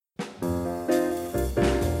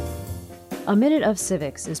A Minute of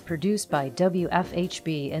Civics is produced by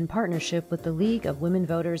WFHB in partnership with the League of Women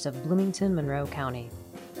Voters of Bloomington-Monroe County.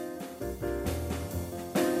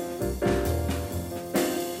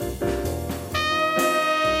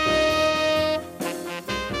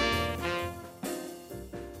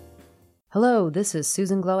 Hello, this is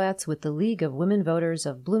Susan Glowacz with the League of Women Voters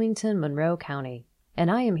of Bloomington-Monroe County,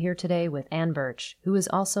 and I am here today with Ann Birch, who is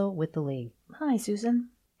also with the League. Hi, Susan.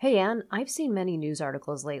 Hey, Ann, I've seen many news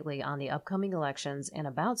articles lately on the upcoming elections and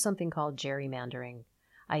about something called gerrymandering.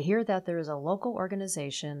 I hear that there is a local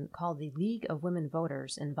organization called the League of Women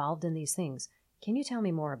Voters involved in these things. Can you tell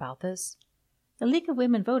me more about this? The League of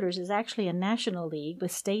Women Voters is actually a national league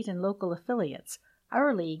with state and local affiliates.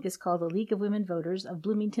 Our league is called the League of Women Voters of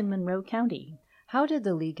Bloomington-Monroe County. How did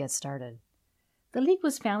the league get started? The league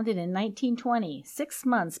was founded in 1920, 6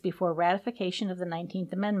 months before ratification of the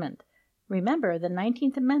 19th Amendment. Remember, the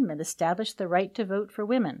 19th Amendment established the right to vote for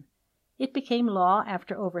women. It became law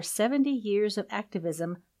after over 70 years of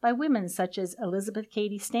activism by women such as Elizabeth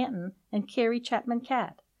Cady Stanton and Carrie Chapman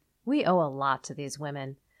Catt. We owe a lot to these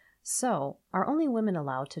women. So, are only women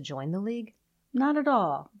allowed to join the league? Not at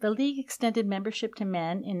all. The league extended membership to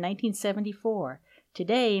men in 1974.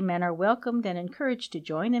 Today, men are welcomed and encouraged to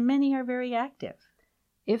join, and many are very active.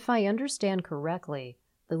 If I understand correctly,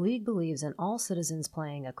 the League believes in all citizens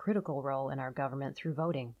playing a critical role in our government through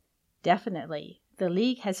voting. Definitely. The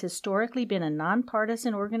League has historically been a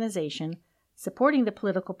non-partisan organization supporting the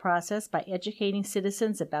political process by educating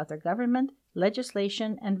citizens about their government,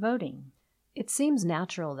 legislation, and voting. It seems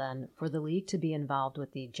natural, then, for the League to be involved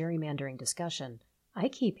with the gerrymandering discussion. I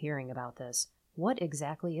keep hearing about this. What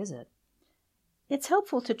exactly is it? It's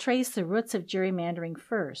helpful to trace the roots of gerrymandering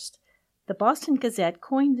first. The Boston Gazette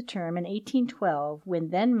coined the term in 1812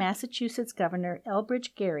 when then Massachusetts Governor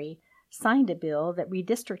Elbridge Gerry signed a bill that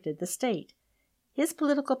redistricted the state. His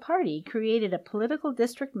political party created a political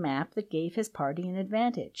district map that gave his party an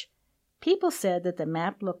advantage. People said that the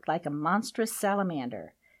map looked like a monstrous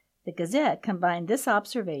salamander. The Gazette combined this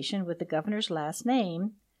observation with the governor's last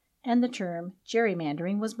name, and the term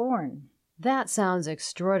gerrymandering was born. That sounds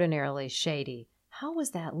extraordinarily shady. How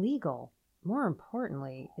was that legal? More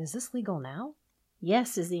importantly, is this legal now?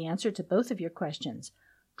 Yes is the answer to both of your questions.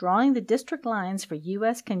 Drawing the district lines for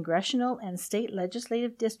U.S. congressional and state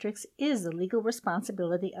legislative districts is the legal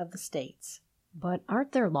responsibility of the states. But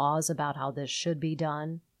aren't there laws about how this should be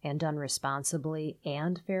done, and done responsibly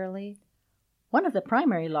and fairly? One of the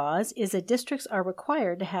primary laws is that districts are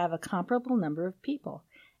required to have a comparable number of people,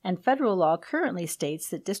 and federal law currently states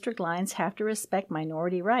that district lines have to respect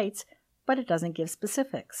minority rights, but it doesn't give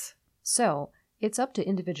specifics. So, it's up to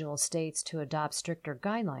individual states to adopt stricter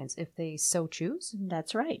guidelines if they so choose?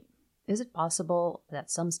 That's right. Is it possible that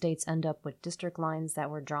some states end up with district lines that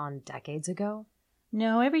were drawn decades ago?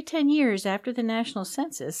 No, every 10 years after the national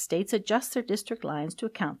census, states adjust their district lines to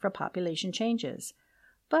account for population changes.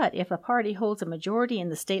 But if a party holds a majority in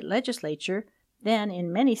the state legislature, then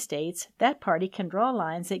in many states, that party can draw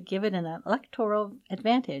lines that give it an electoral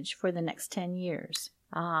advantage for the next 10 years.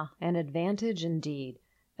 Ah, an advantage indeed.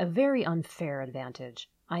 A very unfair advantage.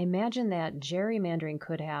 I imagine that gerrymandering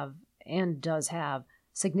could have, and does have,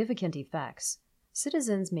 significant effects.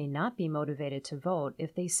 Citizens may not be motivated to vote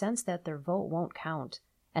if they sense that their vote won't count,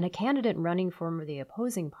 and a candidate running for the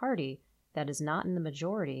opposing party that is not in the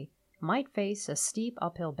majority might face a steep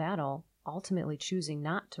uphill battle, ultimately choosing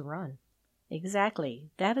not to run. Exactly.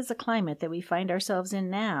 That is the climate that we find ourselves in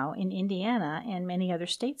now in Indiana and many other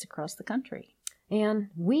states across the country. And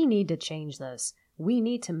we need to change this. We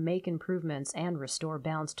need to make improvements and restore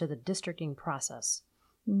balance to the districting process.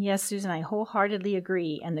 Yes, Susan, I wholeheartedly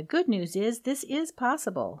agree. And the good news is this is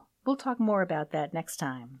possible. We'll talk more about that next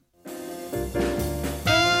time.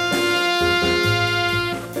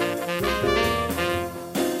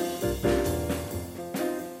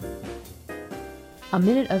 A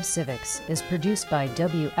Minute of Civics is produced by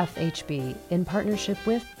WFHB in partnership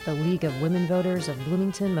with the League of Women Voters of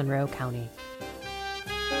Bloomington-Monroe County.